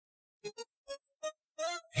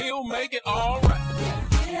He'll make it all right.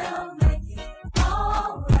 He'll make it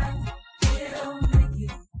all right. He'll make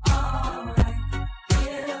it all right.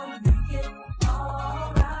 He'll make it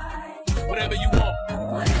all right. Whatever you want,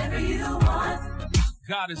 Whatever you want,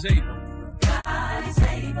 God is able. God is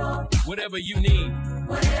able. Whatever you need,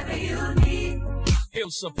 Whatever you need, He'll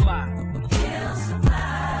supply. He'll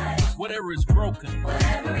supply. Whatever is broken,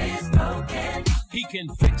 Whatever is broken, He can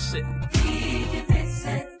fix it. He can fix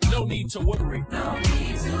it. No need to worry. No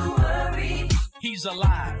need to worry. He's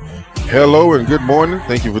alive. Hello and good morning.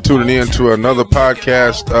 Thank you for tuning in to another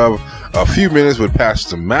podcast of A Few Minutes with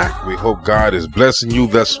Pastor Mac. We hope God is blessing you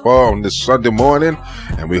thus far on this Sunday morning,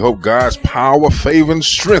 and we hope God's power, favor, and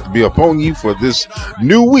strength be upon you for this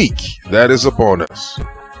new week that is upon us.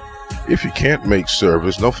 If you can't make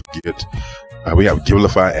service, don't forget we have a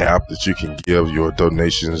Givelify app that you can give your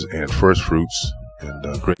donations and first fruits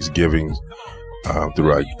and grace givings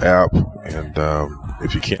through our app. And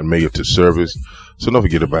if you can't make it to service, so don't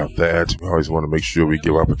forget about that. We always want to make sure we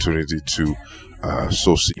give opportunity to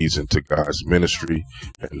sow seeds into God's ministry.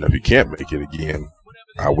 And if you can't make it, again,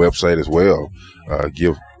 our website as well,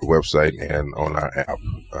 give the website and on our app,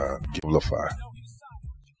 Givelify.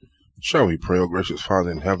 Shall we pray? Oh, gracious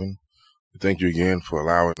Father in heaven, we thank you again for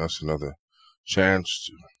allowing us another chance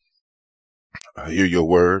to hear your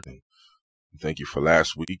word. And thank you for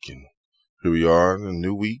last week. And here we are in a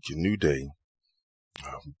new week, a new day.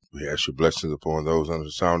 We ask your blessings upon those under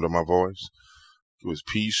the sound of my voice. Give us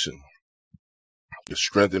peace and your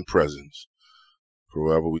strength and presence for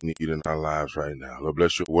whatever we need in our lives right now. Lord,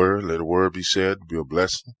 bless your word. Let the word be said, be a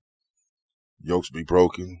blessing. Yokes be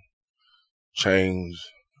broken, chains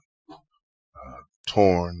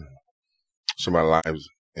torn, some of our lives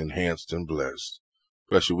enhanced and blessed.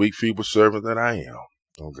 Bless your weak, feeble servant that I am.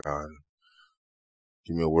 Oh God,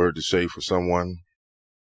 give me a word to say for someone,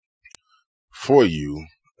 for you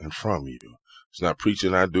and from you. It's not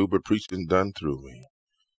preaching I do, but preaching done through me.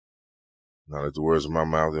 Now let the words of my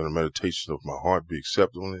mouth and the meditation of my heart be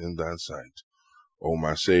acceptable in thy sight. O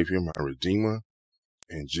my Savior, my Redeemer,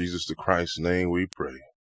 in Jesus the Christ's name we pray.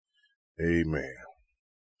 Amen.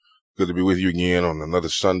 Good to be with you again on another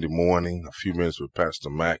Sunday morning, A Few Minutes with Pastor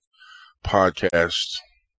Mac podcast.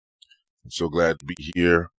 I'm so glad to be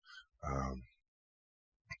here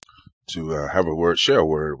to have a word, share a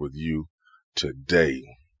word with you today.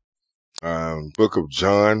 Book of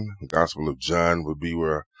John, Gospel of John would be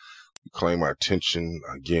where we claim our attention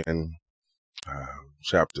again.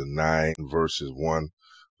 Chapter 9, verses 1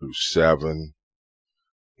 through 7.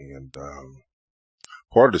 And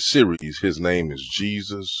part of the series, his name is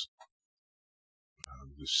Jesus.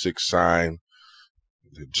 The sixth sign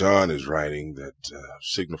that John is writing that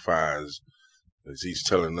signifies, as he's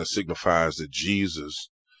telling us, signifies that Jesus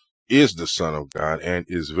is the Son of God and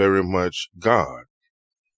is very much God.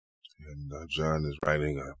 And John is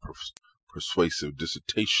writing a persuasive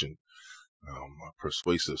dissertation, a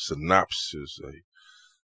persuasive synopsis, a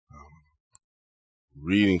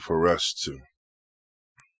reading for us to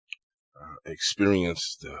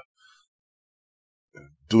experience the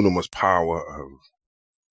dunamis power of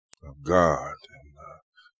God. And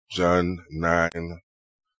John 9,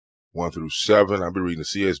 1 through 7. I'll be reading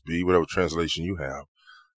the CSB, whatever translation you have.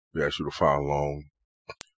 We ask you to follow along.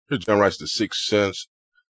 Here John writes the sixth sense,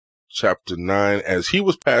 chapter 9. As he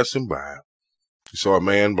was passing by, he saw a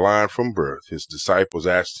man blind from birth. His disciples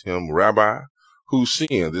asked him, Rabbi, who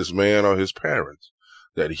sinned, this man or his parents,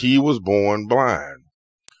 that he was born blind?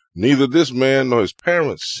 Neither this man nor his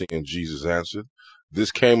parents sinned, Jesus answered.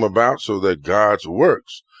 This came about so that God's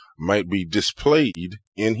works might be displayed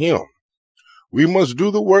in him. We must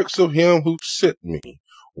do the works of him who sent me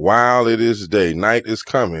while it is day. Night is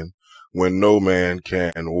coming when no man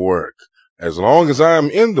can work. As long as I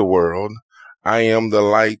am in the world, I am the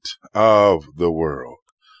light of the world.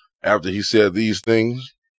 After he said these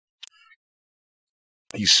things,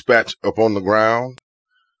 he spat upon the ground,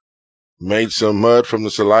 made some mud from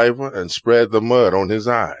the saliva, and spread the mud on his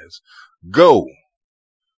eyes. Go,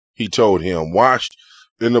 he told him, wash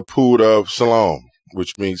in the pool of Siloam,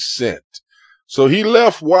 which means sent. So he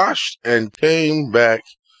left, washed, and came back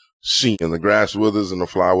seeing. The grass withers and the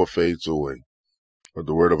flower fades away, but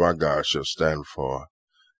the word of our God shall stand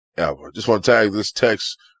forever. Just want to tag this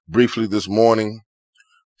text briefly this morning.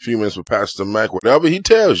 A few minutes with Pastor Mac. Whatever he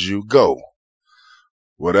tells you, go.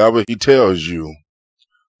 Whatever he tells you,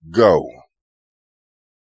 go.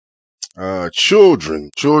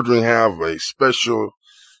 Children have a special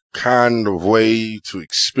kind of way to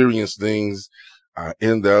experience things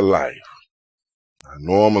in their life.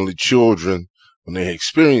 Normally children, when they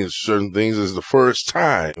experience certain things, is the first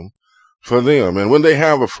time for them. And when they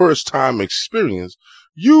have a first time experience,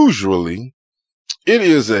 usually it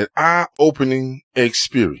is an eye-opening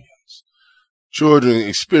experience. Children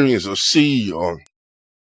experience or see or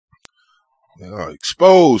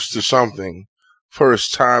exposed to something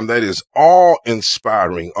first time that is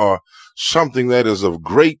awe-inspiring or something that is of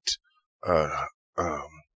great uh, um,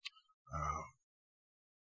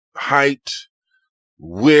 height,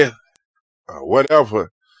 width,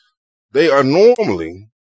 whatever. They are normally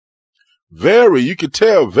you could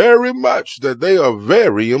tell very much that they are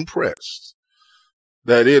very impressed,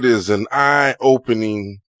 that it is an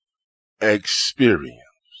eye-opening experience.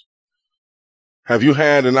 Have you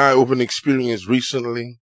had an eye-opening experience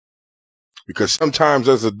recently? Because sometimes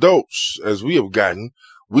as adults, as we have gotten,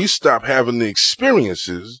 we stop having the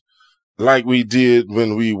experiences like we did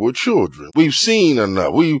when we were children. We've seen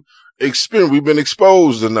enough. We've been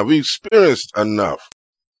exposed enough. We've experienced enough.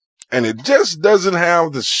 And it just doesn't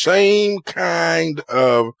have the same kind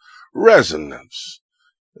of resonance.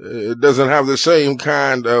 It doesn't have the same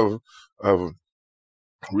kind of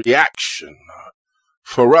reaction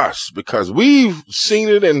for us because we've seen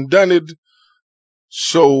it and done it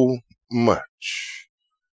so much.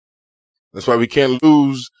 That's why we can't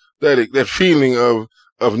lose that feeling of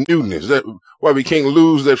newness. That's why we can't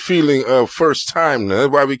lose that feeling of first time. That's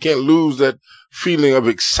why we can't lose that feeling of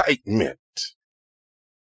excitement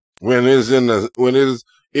when it is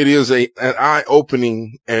an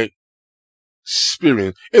eye-opening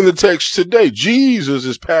experience. In the text today, Jesus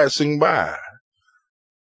is passing by.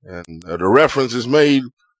 And the reference is made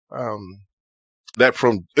that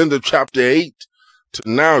from end of chapter 8 to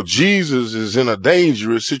now, Jesus is in a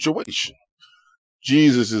dangerous situation.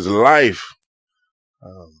 Jesus' life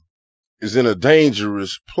is in a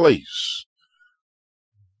dangerous place.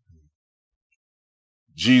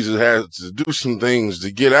 Jesus has to do some things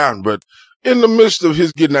to get out, but in the midst of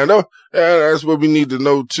his getting out, that's what we need to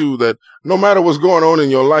know too, that no matter what's going on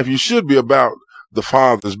in your life, you should be about the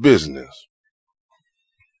Father's business.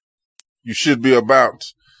 You should be about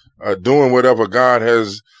doing whatever God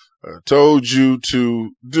has told you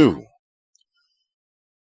to do.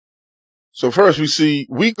 So first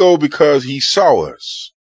we go because he saw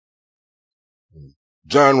us.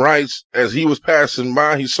 John writes, as he was passing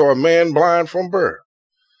by, he saw a man blind from birth.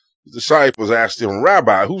 The disciples asked him,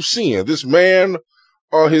 Rabbi, who sinned, this man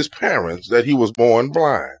or his parents, that he was born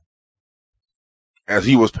blind? As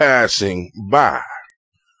he was passing by.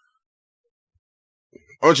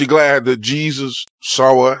 Aren't you glad that Jesus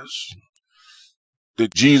saw us?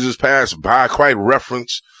 That Jesus passed by? Quite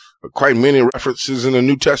many references in the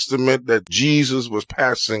New Testament that Jesus was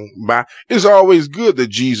passing by. It's always good that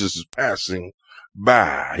Jesus is passing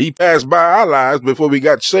by. He passed by our lives before we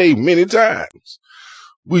got saved many times.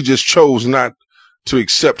 We just chose not to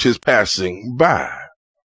accept his passing by.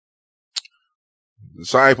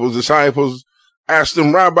 Disciples asked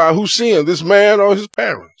him, Rabbi, who sinned, this man or his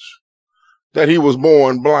parents, that he was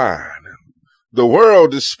born blind? The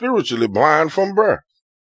world is spiritually blind from birth.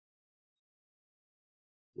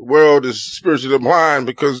 The world is spiritually blind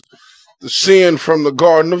because the sin from the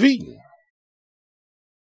Garden of Eden.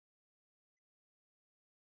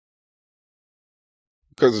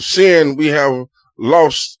 Because of sin, we have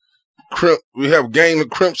gained a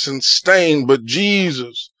crimson stain, but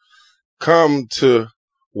Jesus come to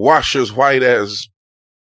wash us white as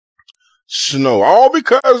snow, all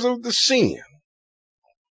because of the sin.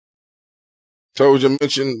 Told you,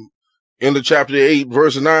 mentioned end of chapter 8,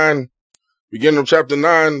 verse 9, beginning of chapter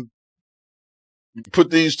 9, you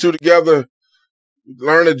put these two together,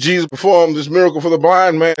 learn that Jesus performed this miracle for the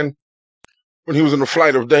blind man when he was in a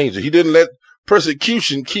flight of danger. He didn't let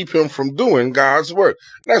persecution keep him from doing God's work.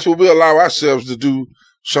 That's what we allow ourselves to do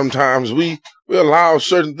sometimes. We allow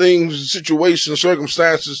certain things, situations,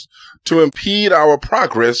 circumstances to impede our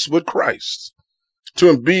progress with Christ, to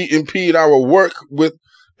impede our work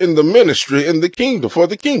in the ministry, in the kingdom, for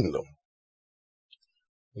the kingdom.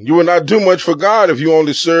 You will not do much for God if you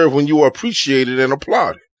only serve when you are appreciated and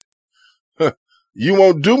applauded. You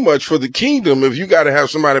won't do much for the kingdom if you got to have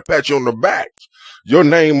somebody pat you on the back, your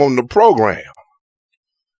name on the program.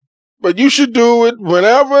 But you should do it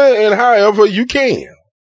whenever and however you can.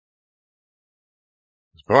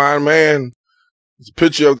 This blind man is a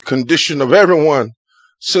picture of the condition of everyone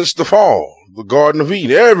since the fall, the Garden of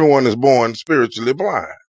Eden. Everyone is born spiritually blind.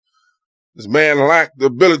 This man lacked the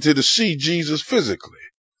ability to see Jesus physically,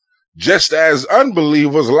 just as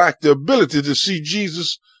unbelievers lack the ability to see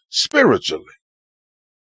Jesus spiritually.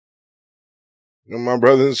 You know, my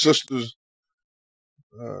brothers and sisters,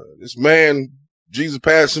 this man, Jesus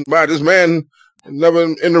passing by, this man Never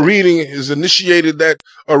in the reading is initiated that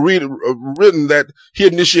or written that he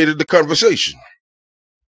initiated the conversation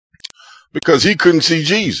because he couldn't see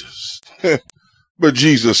Jesus, but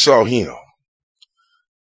Jesus saw him.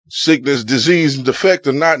 Sickness, disease, and defect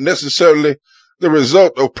are not necessarily the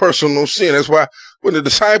result of personal sin. That's why when the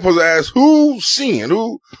disciples asked, who sinned?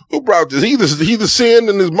 Who brought this? He either sinned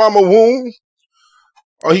in his mama womb,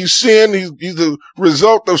 or he's sinned, he's the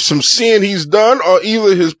result of some sin he's done, or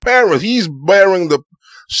either his parents, he's bearing the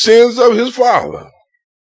sins of his father.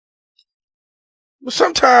 But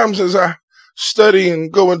sometimes as I study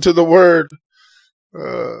and go into the word,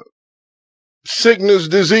 sickness,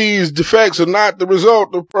 disease, defects are not the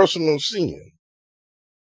result of personal sin.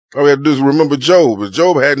 All we have to do is remember Job, but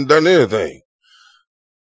Job hadn't done anything.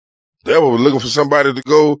 The devil was looking for somebody to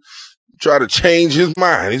go try to change his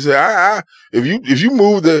mind. He said, if you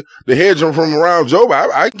move the hedge from around Job,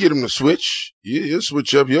 I can get him to switch. He'll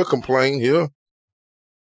switch up. He'll complain.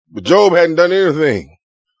 But Job hadn't done anything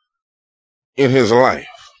in his life.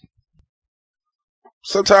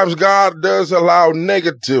 Sometimes God does allow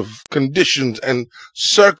negative conditions and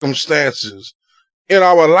circumstances in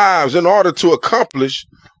our lives in order to accomplish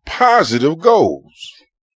positive goals.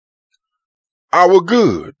 Our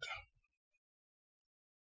good.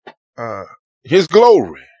 His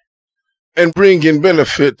glory, and bring in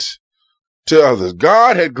benefit to others.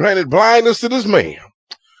 God had granted blindness to this man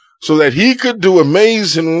so that he could do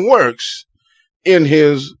amazing works in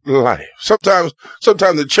his life. Sometimes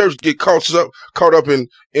the church get caught up in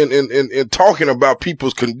talking about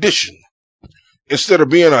people's condition instead of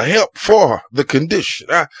being a help for the condition.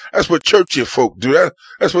 That's what churchy folk do.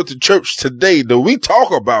 That's what the church today do. We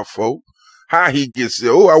talk about folk, how he gets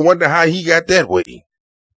there. Oh, I wonder how he got that way.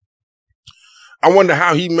 I wonder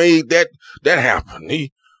how he made that happen.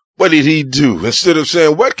 What did he do? Instead of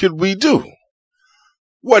saying, what could we do?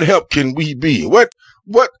 What help can we be? What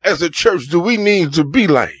as a church do we need to be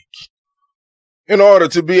like in order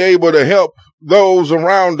to be able to help those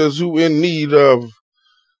around us who are in need of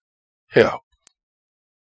help?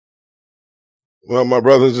 Well, my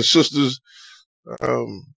brothers and sisters,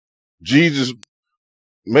 Jesus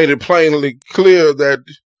made it plainly clear that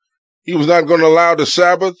he was not going to allow the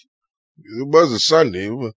Sabbath. It was a Sunday.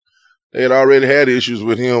 They had already had issues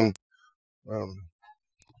with him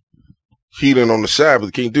healing on the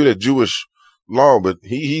Sabbath. Can't do that Jewish law, but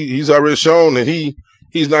he's already shown that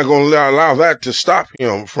he's not going to allow that to stop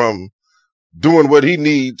him from doing what he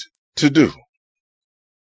needs to do.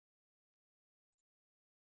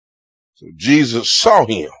 So Jesus saw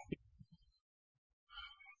him,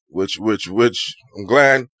 which I'm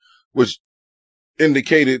glad, which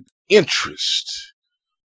indicated interest,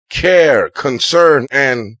 care, concern,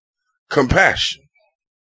 and compassion.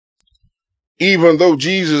 Even though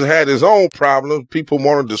Jesus had his own problems, people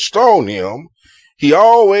wanted to stone him, he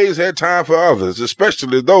always had time for others,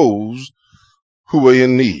 especially those who were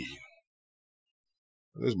in need.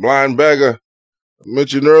 This blind beggar I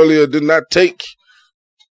mentioned earlier did not take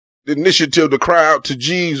the initiative to cry out to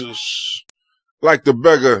Jesus like the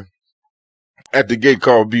beggar at the gate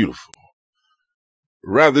called Beautiful.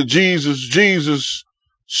 Rather, Jesus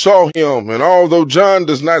saw him, and although John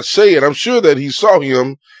does not say it, I'm sure that he saw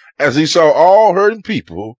him as he saw all hurting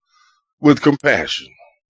people with compassion.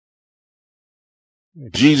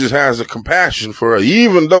 Jesus has a compassion for her,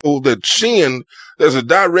 even though that sin, there's a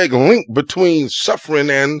direct link between suffering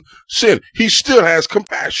and sin. He still has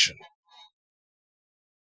compassion.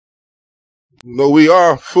 Though we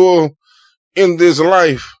are full in this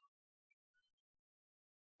life,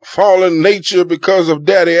 fallen nature because of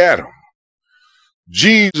Daddy Adam,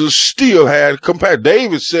 Jesus still had compassion.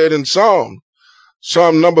 David said in Psalm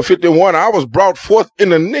number 51, I was brought forth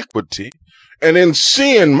in iniquity, and in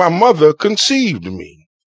sin my mother conceived me.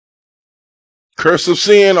 Curse of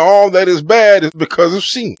sin, all that is bad is because of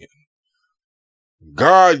sin.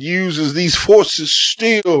 God uses these forces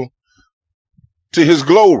still to his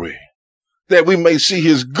glory, that we may see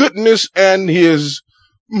his goodness and his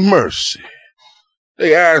mercy.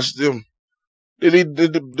 They asked him, did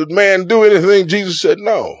the man do anything? Jesus said,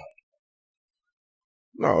 no.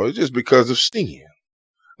 No, it's just because of sin.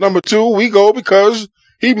 Number 2, we go because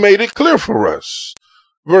he made it clear for us.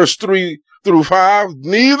 Verse 3 through 5,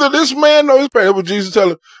 neither this man nor his parents, what Jesus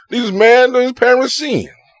telling him, neither this man nor his parents sinned.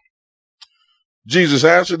 Jesus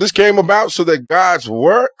answered, this came about so that God's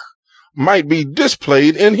work might be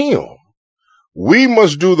displayed in him. We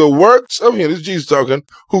must do the works of him, this is Jesus talking,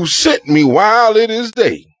 who sent me while it is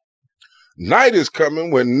day. Night is coming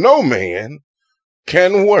when no man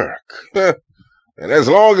can work. And as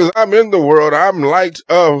long as I'm in the world, I'm light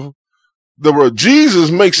of the world. Jesus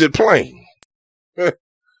makes it plain.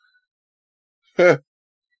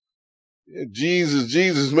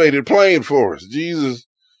 Jesus made it plain for us. Jesus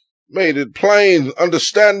made it plain,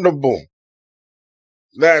 understandable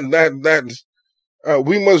that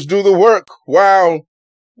we must do the work while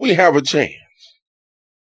we have a chance.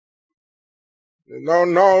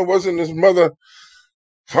 No, it wasn't his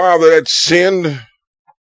father that sinned,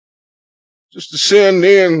 just to sin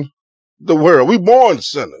in the world. We born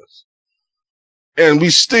sinners, and we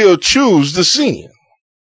still choose to sin.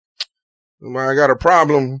 I got a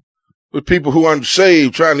problem with people who aren't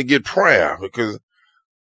saved trying to get prayer, because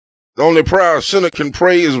the only prayer a sinner can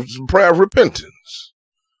pray is a prayer of repentance.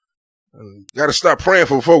 And got to stop praying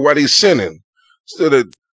for folk while they're sinning, instead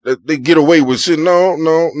of that they get away with sin. No.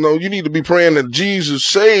 You need to be praying that Jesus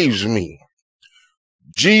saves me.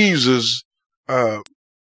 Jesus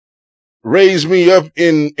raised me up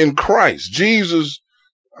in Christ. Jesus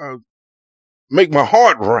make my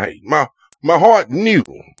heart right, my heart new.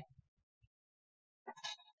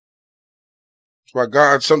 That's why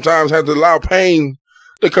God sometimes has to allow pain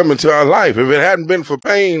to come into our life. If it hadn't been for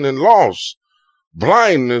pain and loss,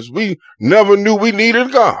 blindness, we never knew we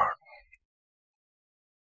needed God.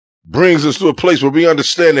 Brings us to a place where we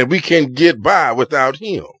understand that we can't get by without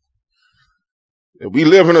Him. And we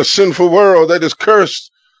live in a sinful world that is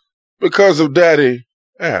cursed because of Daddy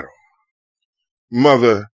Adam,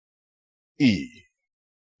 Mother Eve.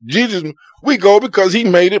 Jesus, we go because He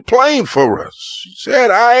made it plain for us. He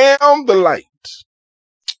said, I am the light.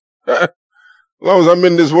 As long as I'm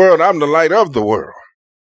in this world, I'm the light of the world.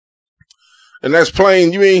 And that's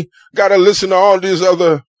plain. You ain't got to listen to all these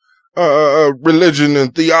other religion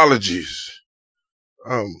and theologies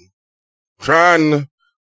trying to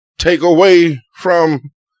take away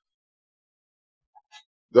from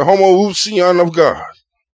the homoousion of God.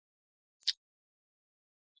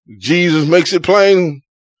 Jesus makes it plain.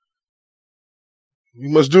 We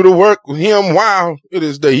must do the work with Him while it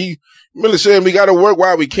is day. He really said we got to work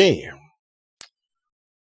while we can,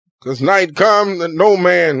 because night comes and no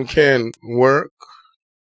man can work.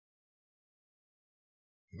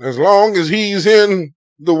 As long as He's in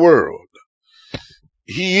the world,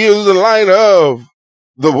 He is the light of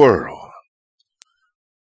the world.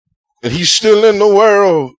 And He's still in the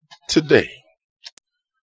world today.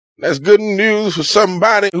 That's good news for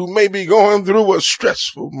somebody who may be going through a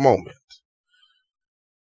stressful moment,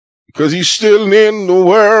 because He's still in the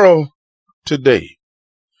world today.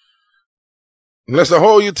 And let's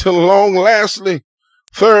hold you till long. Lastly,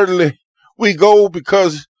 thirdly, we go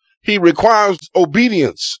because He requires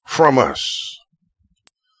obedience from us.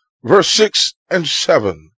 Verse 6 and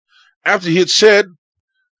 7. After He had said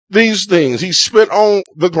these things, He spit on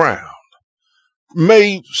the ground,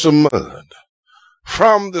 made some mud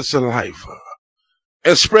from the saliva,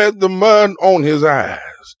 and spread the mud on His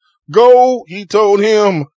eyes. Go, He told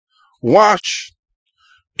him, wash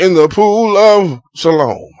in the pool of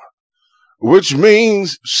Siloam, which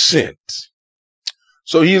means sent.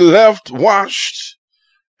 So he left, washed,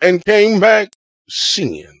 and came back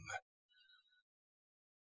seeing.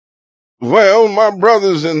 Well, my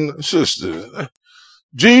brothers and sisters,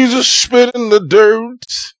 Jesus spit in the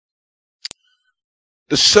dirt,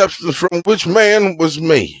 the substance from which man was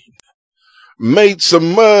made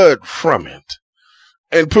some mud from it,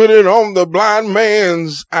 and put it on the blind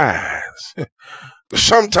man's eyes.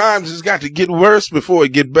 Sometimes it's got to get worse before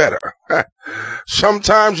it get better.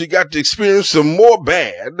 Sometimes you got to experience some more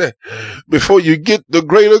bad before you get the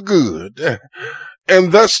greater good.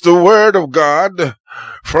 And thus the word of God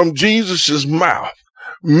from Jesus' mouth,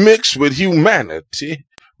 mixed with humanity,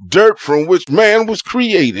 dirt from which man was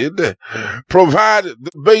created, provided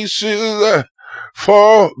the basis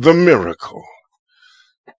for the miracle.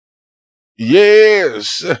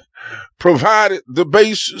 Yes, provided the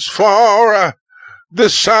basis for the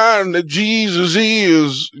sign that Jesus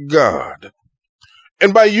is God.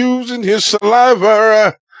 And by using His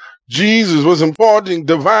saliva, Jesus was imparting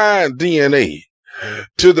divine DNA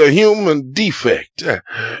to the human defect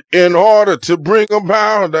in order to bring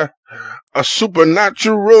about a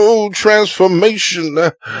supernatural transformation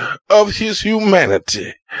of His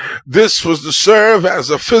humanity. This was to serve as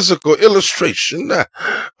a physical illustration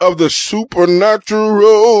of the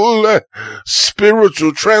supernatural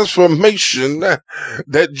spiritual transformation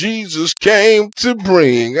that Jesus came to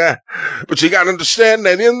bring. But you got to understand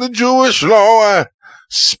that in the Jewish law,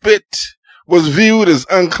 spit was viewed as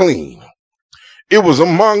unclean. It was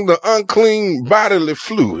among the unclean bodily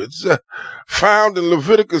fluids found in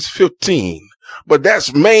Leviticus 15. But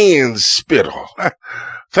that's man's spittle.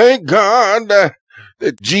 Thank God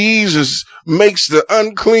that Jesus makes the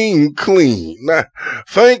unclean clean.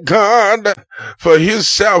 Thank God for his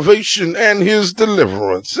salvation and his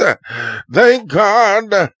deliverance. Thank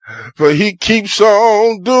God for he keeps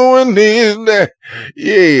on doing it.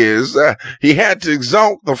 Yes, he had to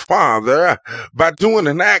exalt the Father by doing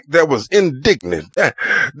an act that was indignant,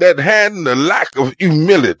 that had the lack of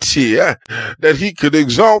humility, that he could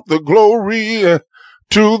exalt the glory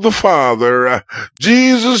to the Father.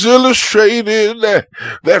 Jesus illustrated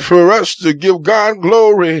that for us to give God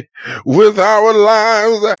glory with our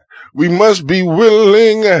lives, we must be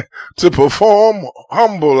willing to perform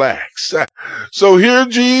humble acts. So here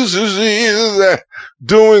Jesus is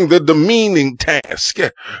doing the demeaning task,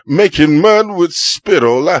 making mud with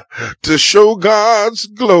spittle to show God's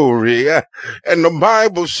glory. And the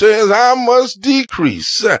Bible says, I must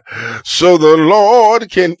decrease so the Lord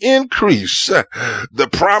can increase. The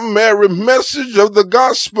primary message of the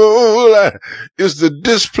gospel is to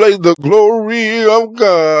display the glory of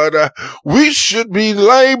God. We should be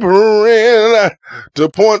laboring to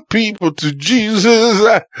point people to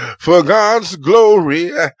Jesus for God's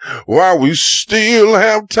glory while we still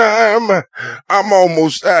have time. I'm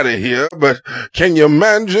almost out of here, but can you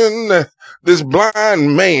imagine this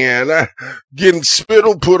blind man getting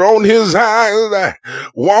spittle put on his eyes,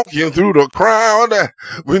 walking through the crowd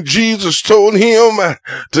when Jesus told him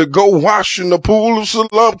to go wash in the pool of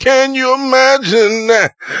Siloam? Can you imagine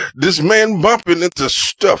this man bumping into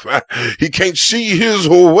stuff? He can't see his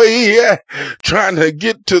whole way, trying to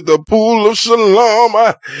get to the pool of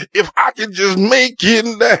Siloam. If I could just make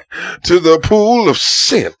it to the pool of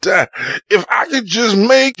scent, if I could just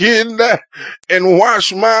make it and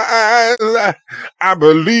wash my eyes, I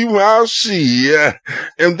believe I'll see.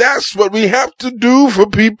 And that's what we have to do for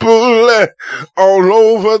people all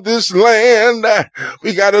over this land.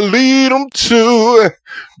 We got to lead them to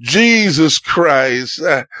Jesus Christ.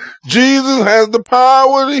 Jesus has the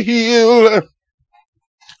power to heal.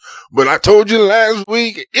 But I told you last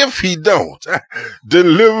week, if he don't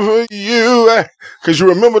deliver you, because you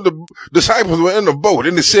remember the disciples were in the boat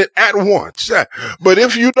and it said at once. But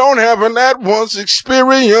if you don't have an at once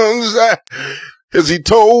experience, as he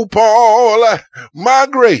told Paul, my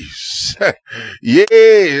grace,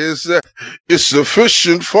 yes, is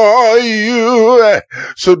sufficient for you.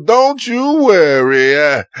 So don't you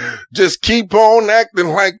worry. Just keep on acting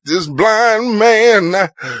like this blind man,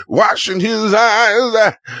 washing his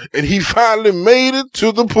eyes. And he finally made it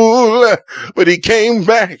to the pool, but he came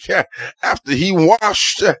back after he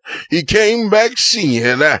washed. He came back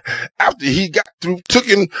seeing after he got through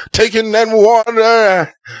taking that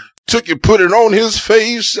water. Took it, put it on his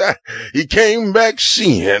face. He came back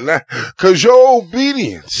seeing, because your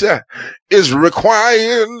obedience is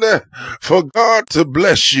required for God to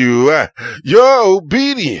bless you. Your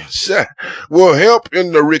obedience will help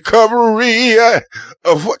in the recovery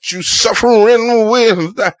of what you're suffering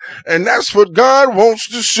with. And that's what God wants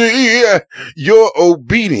to see, your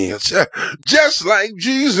obedience. Just like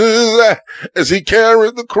Jesus, as he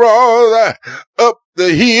carried the cross up the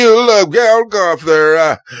hill of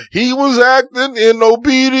Golgotha, he was acting in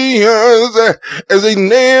obedience as he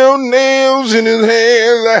nailed nails in his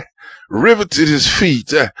hands, riveted his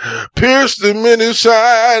feet, pierced him in his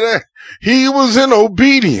side. He was in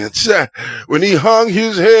obedience when he hung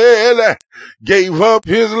his head, gave up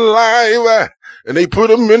his life, and they put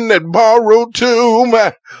him in that borrowed tomb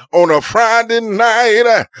on a Friday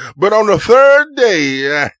night. But on the third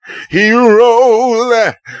day, he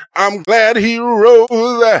rose. I'm glad he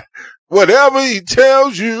rose. Whatever he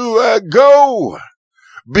tells you, go.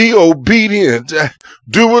 Be obedient.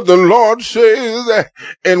 Do what the Lord says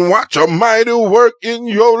and watch a mighty work in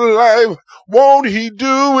your life. Won't he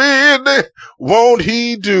do it? Won't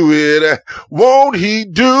he do it? Won't he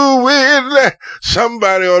do it?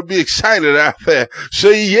 Somebody ought to be excited out there.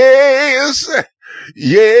 Say yes,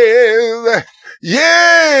 yes,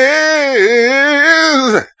 yes.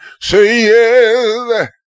 Say yes.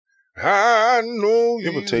 I know he's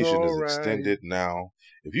Invitation is all right. extended now.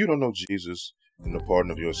 If you don't know Jesus and the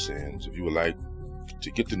pardon of your sins, if you would like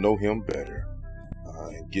to get to know him better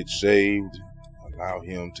and get saved, allow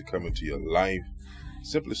him to come into your life,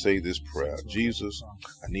 simply say this prayer. Jesus,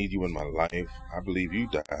 I need you in my life. I believe you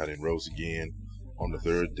died and rose again on the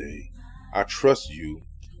third day. I trust you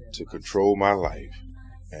to control my life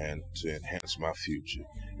and to enhance my future.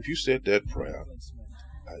 If you said that prayer,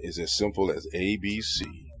 it's as simple as ABC.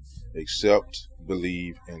 Accept,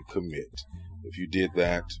 believe, and commit. If you did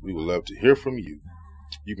that, we would love to hear from you.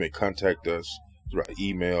 You may contact us through our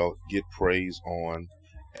email,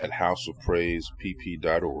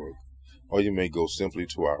 getpraiseon@houseofpraisepp.org, or you may go simply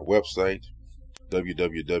to our website,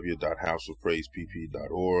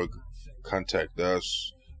 www.houseofpraisepp.org. Contact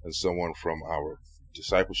us, and someone from our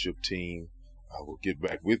discipleship team will get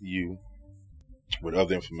back with you with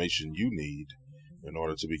other information you need in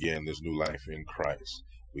order to begin this new life in Christ.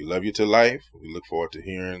 We love you to life. We look forward to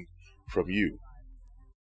hearing from you.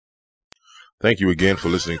 Thank you again for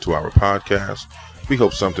listening to our podcast. We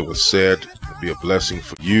hope something was said to be a blessing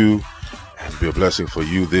for you and be a blessing for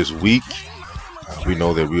you this week. We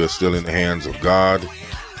know that we are still in the hands of God,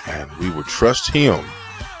 and we will trust Him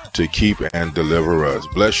to keep and deliver us.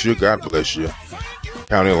 Bless you. God bless you.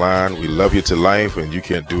 County Line, we love you to life, and you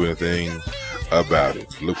can't do anything about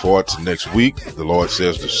it. Look forward to next week. The Lord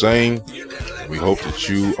says the same. We hope that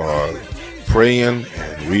you are praying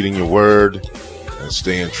and reading your word and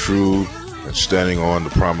staying true and standing on the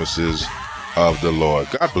promises of the Lord.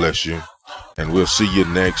 God bless you, and we'll see you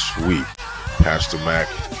next week. Pastor Mac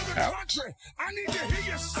out. I need to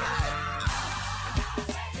hear you say.